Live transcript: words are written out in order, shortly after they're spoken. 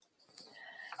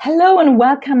Hello and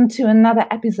welcome to another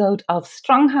episode of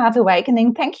Strong Heart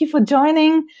Awakening. Thank you for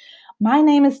joining. My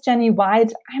name is Jenny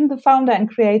White. I'm the founder and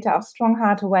creator of Strong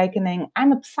Heart Awakening.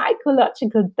 I'm a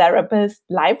psychological therapist,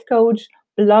 life coach,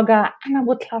 blogger, and I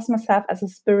would class myself as a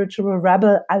spiritual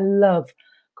rebel. I love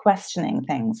questioning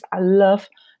things. I love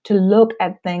to look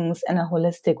at things in a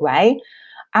holistic way.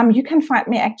 You can find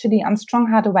me actually on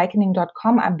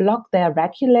strongheartawakening.com. I blog there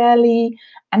regularly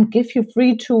and give you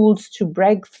free tools to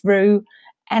break through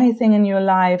anything in your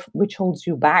life which holds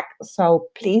you back. So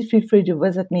please feel free to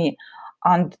visit me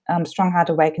on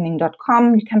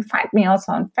strongheartawakening.com. You can find me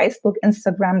also on Facebook,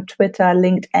 Instagram, Twitter,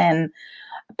 LinkedIn,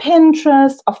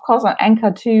 Pinterest, of course on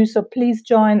Anchor too. So please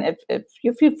join if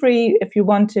you feel free, if you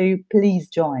want to, please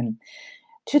join.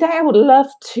 Today, I would love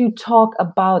to talk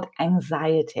about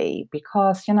anxiety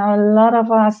because, a lot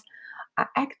of us are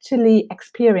actually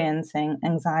experiencing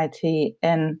anxiety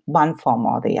in one form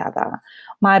or the other.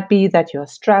 Might be that you're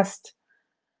stressed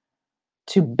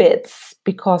to bits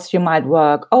because you might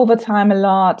work overtime a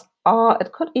lot, or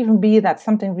it could even be that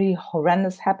something really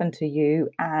horrendous happened to you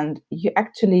and you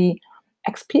actually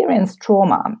experience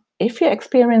trauma. If you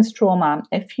experience trauma,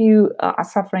 if you are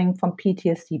suffering from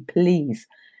PTSD, please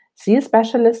see a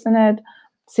specialist in it,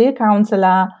 see a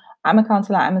counselor. I'm a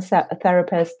counselor, I'm a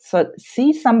therapist. So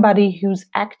see somebody who's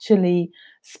actually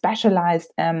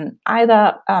specialized in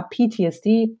either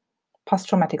PTSD,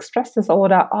 post-traumatic stress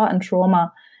disorder, or in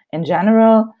trauma in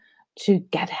general to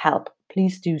get help.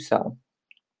 Please do so.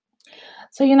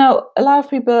 So, a lot of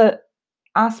people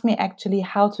ask me actually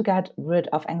how to get rid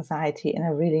of anxiety in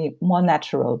a really more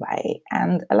natural way.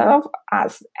 And a lot of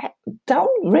us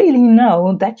don't really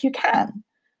know that you can.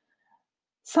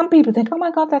 Some people think, oh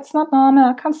my God, that's not normal.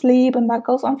 I can't sleep. And that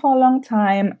goes on for a long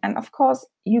time. And of course,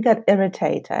 you get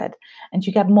irritated and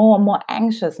you get more and more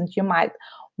anxious. And you might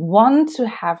want to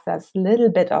have this little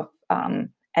bit of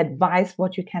advice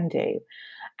what you can do.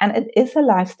 And it is a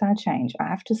lifestyle change. I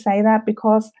have to say that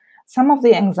because some of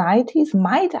the anxieties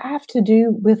might have to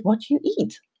do with what you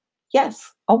eat. Yes,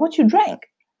 or what you drink.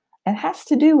 It has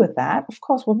to do with that. Of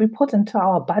course, what we put into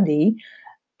our body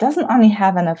doesn't only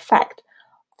have an effect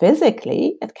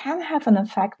physically, it can have an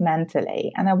effect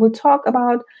mentally. And I will talk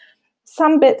about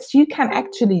some bits you can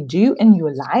actually do in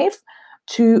your life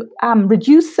to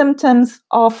reduce symptoms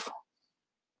of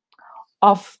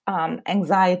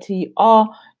anxiety, or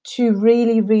to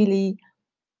really, really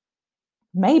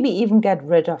maybe even get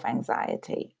rid of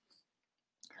anxiety.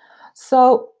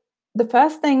 So the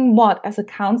first thing what as a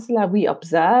counselor we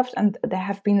observed, and there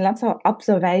have been lots of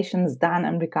observations done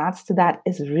in regards to that,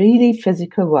 is really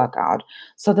physical workout.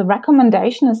 So the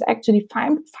recommendation is actually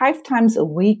five times a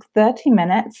week, 30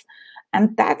 minutes.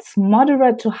 And that's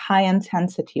moderate to high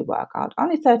intensity workout.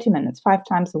 Only 30 minutes, 5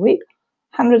 times a week,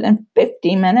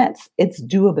 150 minutes. It's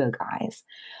doable, guys.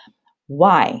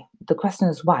 Why? The question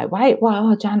is why? Why?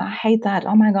 Wow, Jan, I hate that.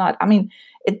 Oh my God. I mean,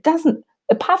 it doesn't,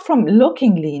 apart from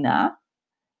looking leaner,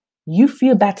 you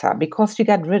feel better because you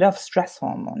get rid of stress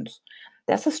hormones.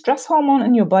 There's a stress hormone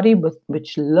in your body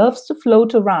which loves to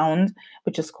float around,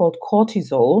 which is called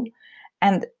cortisol.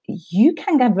 And you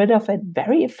can get rid of it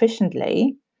very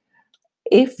efficiently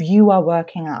if you are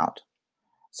working out.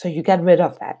 So you get rid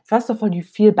of that. First of all, you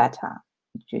feel better.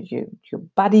 Your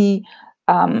body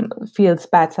feels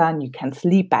better and you can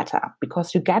sleep better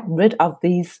because you get rid of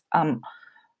these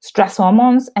stress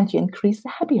hormones and you increase the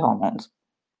happy hormones.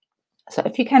 So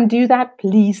if you can do that,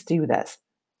 please do this.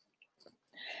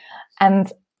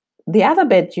 And the other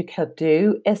bit you could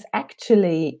do is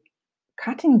actually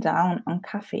cutting down on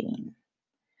caffeine.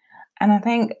 And I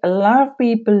think a lot of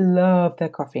people love their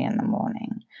coffee in the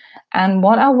morning. And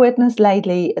what I witnessed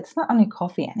lately, it's not only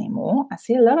coffee anymore. I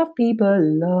see a lot of people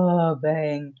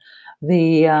loving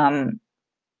the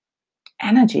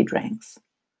energy drinks.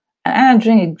 And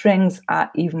energy drinks are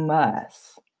even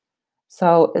worse.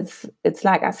 So it's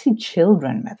like I see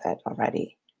children with it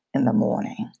already in the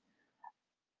morning.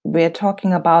 We're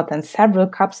talking about then several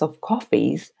cups of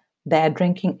coffees they're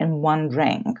drinking in one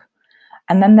drink.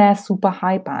 And then they're super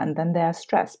hyper and then they're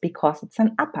stressed because it's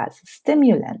an upper, it's a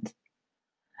stimulant.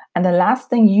 And the last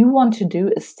thing you want to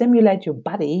do is stimulate your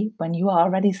body when you are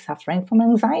already suffering from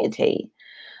anxiety.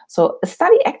 So a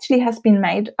study actually has been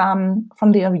made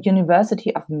from the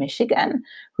University of Michigan,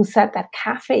 who said that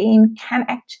caffeine can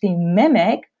actually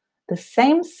mimic the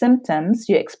same symptoms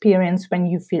you experience when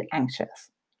you feel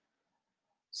anxious.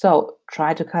 So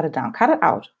try to cut it down, cut it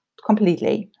out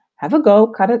completely. Have a go,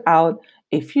 cut it out.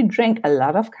 If you drink a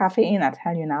lot of caffeine, I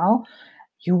tell you now,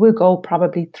 you will go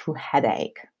probably through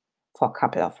headache for a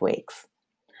couple of weeks.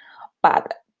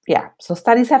 But yeah, so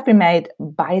studies have been made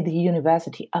by the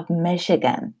University of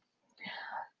Michigan.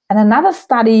 And another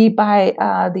study by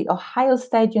the Ohio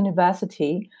State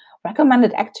University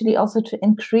recommended actually also to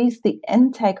increase the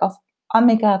intake of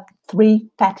omega-3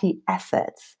 fatty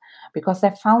acids because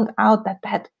they found out that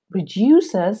that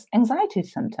reduces anxiety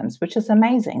symptoms, which is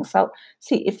amazing. So,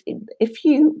 see, if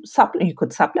you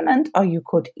could supplement or you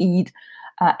could eat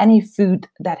any food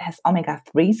that has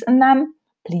omega-3s in them,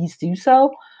 please do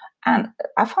so. And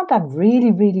I found that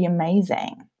really, really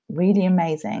amazing. Really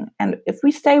amazing. And if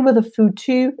we stay with the food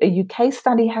too, a UK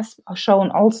study has shown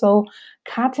also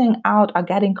cutting out or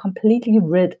getting completely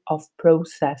rid of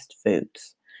processed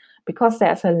foods because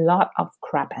there's a lot of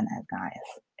crap in it, guys.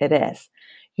 It is.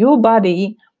 Your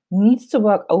body needs to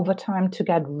work overtime to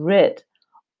get rid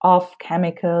of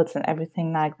chemicals and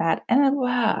everything like that. And it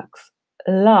works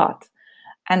a lot.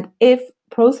 And if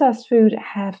processed food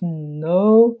have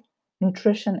no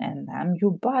nutrition in them,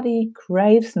 your body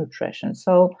craves nutrition.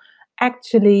 So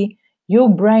actually, your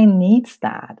brain needs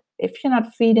that. If you're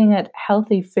not feeding it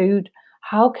healthy food,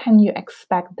 how can you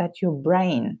expect that your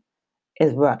brain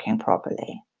is working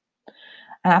properly?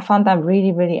 And I found that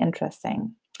really, really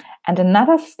interesting. And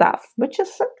another stuff, which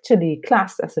is actually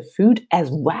classed as a food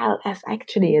as well as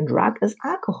actually a drug, is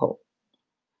alcohol.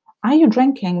 Are you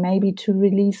drinking maybe to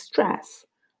release stress?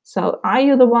 So are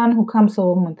you the one who comes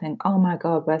home and think, oh my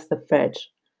God, where's the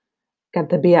fridge? Get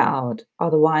the beer out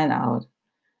or the wine out.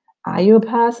 Are you a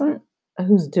person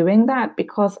who's doing that?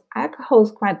 Because alcohol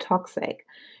is quite toxic.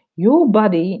 Your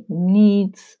body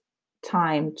needs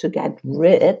time to get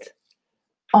rid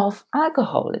of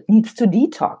alcohol. It needs to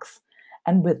detox.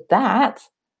 And with that,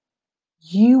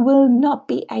 you will not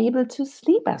be able to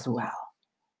sleep as well.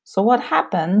 So what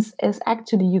happens is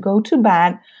actually you go to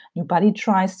bed, your body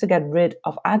tries to get rid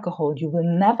of alcohol. You will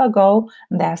never go,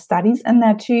 and there are studies in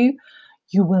there too,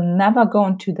 you will never go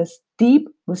into this deep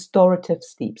restorative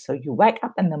sleep. So you wake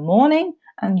up in the morning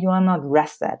and you are not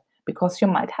rested because you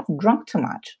might have drunk too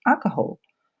much alcohol.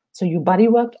 So your body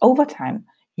worked overtime.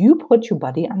 You put your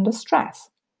body under stress.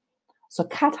 So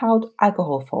cut out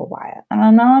alcohol for a while.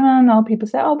 And no, people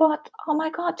say, oh my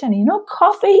God, Jenny, no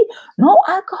coffee, no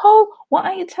alcohol. What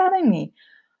are you telling me?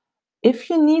 If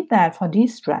you need that for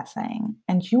de-stressing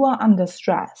and you are under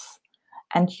stress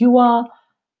and you're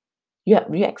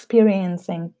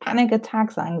experiencing panic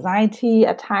attacks or anxiety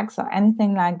attacks or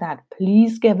anything like that,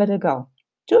 please give it a go.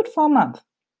 Do it for a month.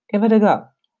 Give it a go.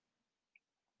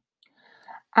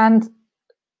 And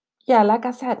yeah, like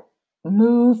I said,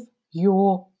 move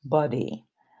your body.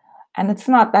 And it's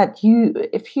not that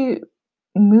if you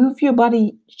move your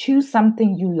body, choose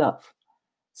something you love.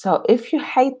 So if you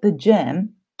hate the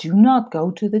gym, do not go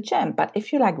to the gym. But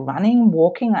if you like running,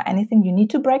 walking, or anything, you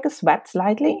need to break a sweat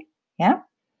slightly. Yeah.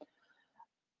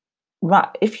 Right.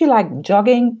 If you like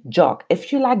jogging, jog.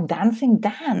 If you like dancing,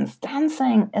 dance.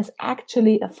 Dancing is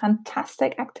actually a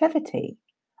fantastic activity.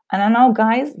 And I know,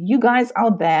 guys, you guys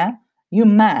out there, you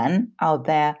men out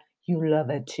there, you love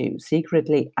it too.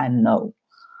 Secretly, I know.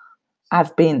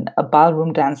 I've been a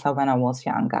ballroom dancer when I was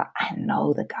younger. I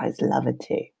know the guys love it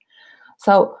too.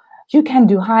 So you can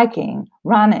do hiking,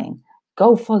 running,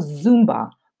 go for Zumba,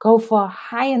 go for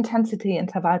high intensity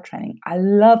interval training. I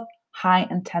love high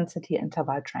intensity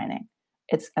interval training.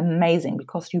 It's amazing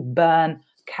because you burn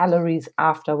calories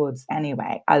afterwards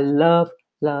anyway. I love,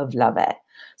 love, love it.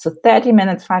 So 30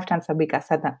 minutes, 5 times a week, I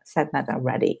said that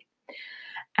already.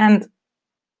 And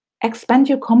expand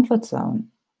your comfort zone.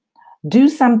 Do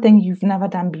something you've never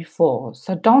done before.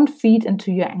 So don't feed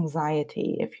into your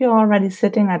anxiety. If you're already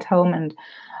sitting at home and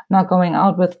not going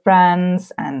out with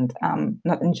friends and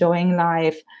not enjoying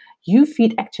life, you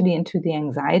feed actually into the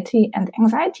anxiety. And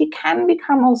anxiety can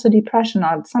become also depression,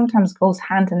 or it sometimes goes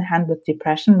hand in hand with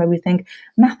depression, where we think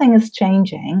nothing is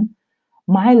changing.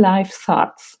 My life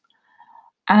sucks.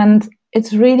 And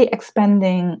it's really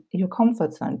expanding your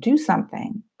comfort zone. Do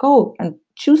something. Go and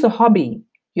choose a hobby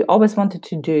you always wanted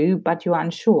to do, but you're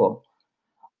unsure.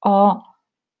 Or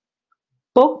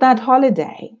book that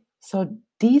holiday. So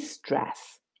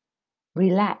de-stress,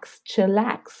 relax,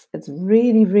 chillax. It's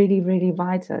really, really, really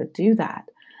vital. Do that.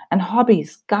 And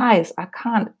hobbies, guys,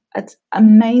 it's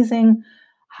amazing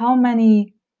how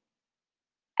many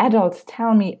adults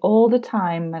tell me all the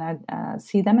time when I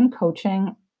see them in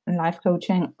coaching, in life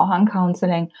coaching, or in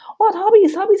counseling, what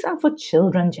hobbies? Hobbies are for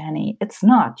children, Jenny. It's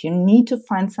not. You need to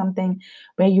find something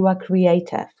where you are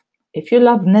creative. If you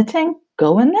love knitting,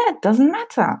 go and knit. Doesn't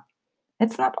matter.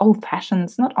 It's not old fashioned.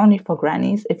 It's not only for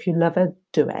grannies. If you love it,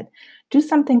 do it. Do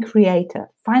something creative.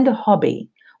 Find a hobby.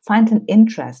 Find an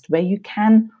interest where you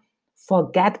can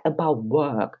forget about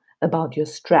work, about your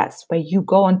stress, where you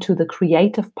go into the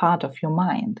creative part of your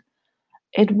mind.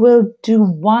 It will do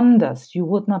wonders. You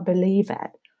would not believe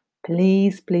it.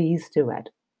 Please, please do it.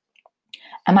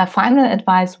 And my final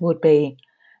advice would be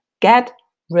get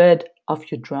rid of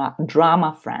your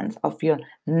drama friends, of your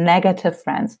negative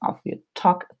friends, of your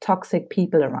toxic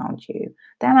people around you.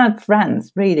 They're not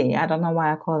friends, really. I don't know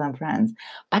why I call them friends,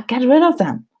 but get rid of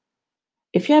them.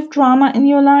 If you have drama in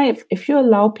your life, if you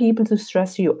allow people to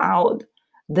stress you out,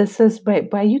 this is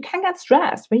where you can get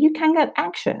stressed, where you can get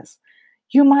anxious.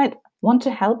 You might want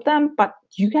to help them, but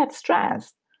you get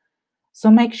stressed. So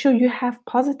make sure you have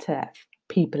positive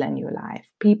people in your life,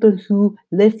 people who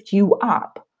lift you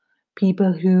up,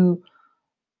 people who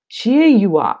cheer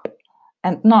you up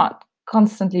and not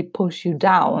constantly push you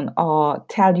down or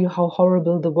tell you how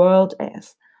horrible the world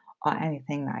is or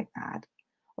anything like that.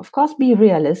 Of course, be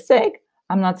realistic.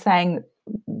 I'm not saying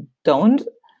don't,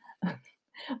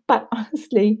 but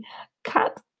honestly,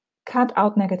 cut cut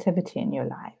out negativity in your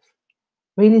life.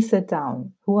 Really sit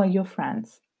down. Who are your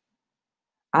friends?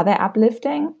 Are they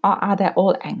uplifting or are they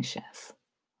all anxious?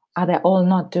 Are they all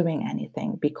not doing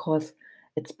anything? Because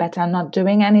it's better not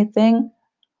doing anything,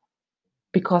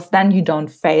 because then you don't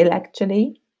fail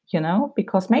actually,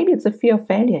 because maybe it's a fear of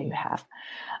failure you have.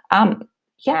 Um,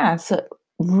 yeah, so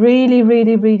really,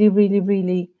 really, really, really,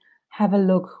 really have a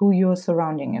look who you're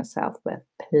surrounding yourself with.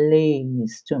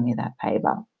 Please do me that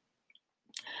favor.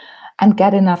 And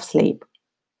get enough sleep.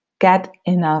 Get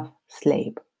enough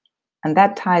sleep. And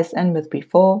that ties in with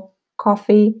before.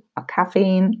 Coffee or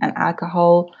caffeine and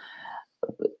alcohol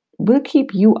will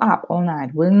keep you up all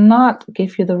night, will not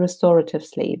give you the restorative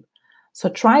sleep. So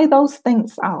try those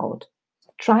things out.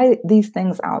 Try these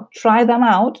things out. Try them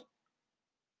out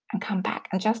and come back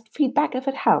and just feedback if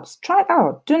it helps. Try it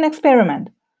out. Do an experiment.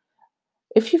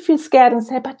 If you feel scared and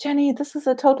say, but Jenny, this is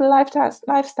a total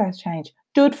lifestyle change,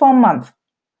 do it for a month.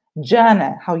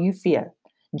 Journal how you feel.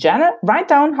 Journal, write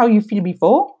down how you feel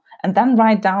before, and then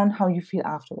write down how you feel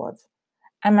afterwards.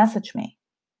 And message me.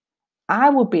 I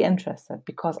would be interested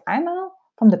because I know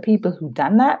from the people who've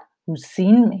done that,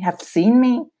 have seen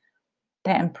me,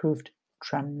 they improved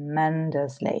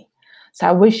tremendously. So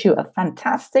I wish you a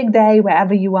fantastic day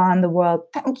wherever you are in the world.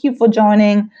 Thank you for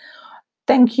joining.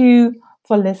 Thank you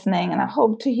for listening. And I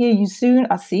hope to hear you soon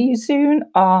or see you soon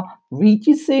or read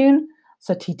you soon.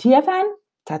 So TTFN,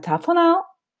 ta-ta for now.